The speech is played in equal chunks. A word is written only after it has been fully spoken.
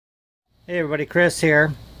Hey everybody, Chris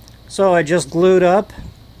here. So I just glued up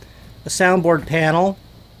a soundboard panel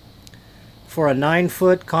for a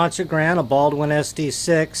 9-foot concert grand, a Baldwin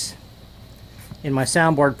SD6, in my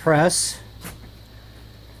soundboard press.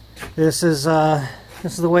 This is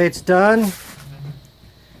the way it's done.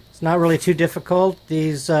 It's not really too difficult.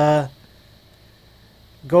 These go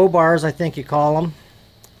bars, I think you call them,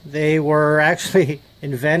 they were actually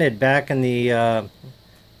invented back in the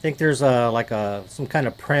I think there's some kind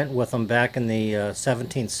of print with them back in the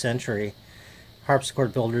 17th century.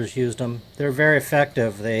 Harpsichord builders used them. They're very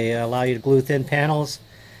effective. They allow you to glue thin panels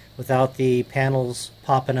without the panels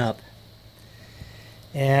popping up.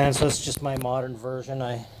 And so it's just my modern version.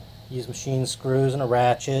 I use machine screws and a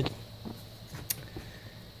ratchet.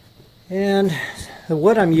 And the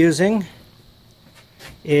wood I'm using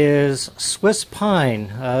is Swiss pine.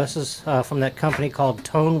 This is from that company called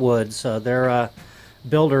Tone Woods. They're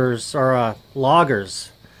builders or loggers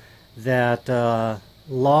that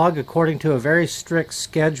log according to a very strict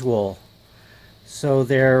schedule. So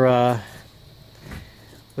they're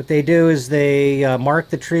what they do is they mark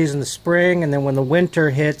the trees in the spring, and then when the winter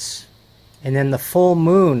hits and then the full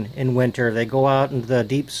moon in winter, they go out into the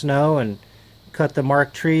deep snow and cut the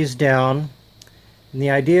marked trees down. And the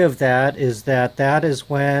idea of that is that is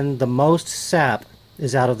when the most sap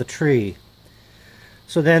is out of the tree.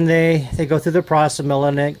 So then they go through the process of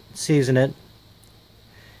milling it, season it,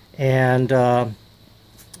 and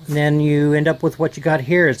then you end up with what you got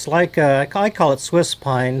here. It's like, I call it Swiss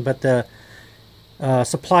pine, but the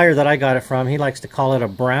supplier that I got it from, he likes to call it a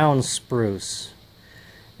brown spruce.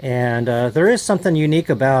 And there is something unique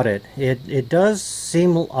about it. It does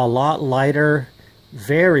seem a lot lighter,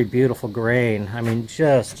 very beautiful grain. I mean,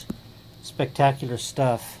 just spectacular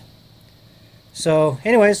stuff. So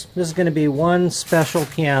anyways, this is going to be one special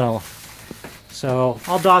piano. So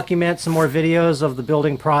I'll document some more videos of the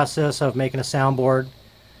building process of making a soundboard.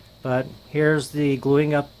 But here's the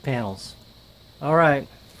gluing up panels. Alright,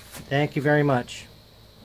 thank you very much.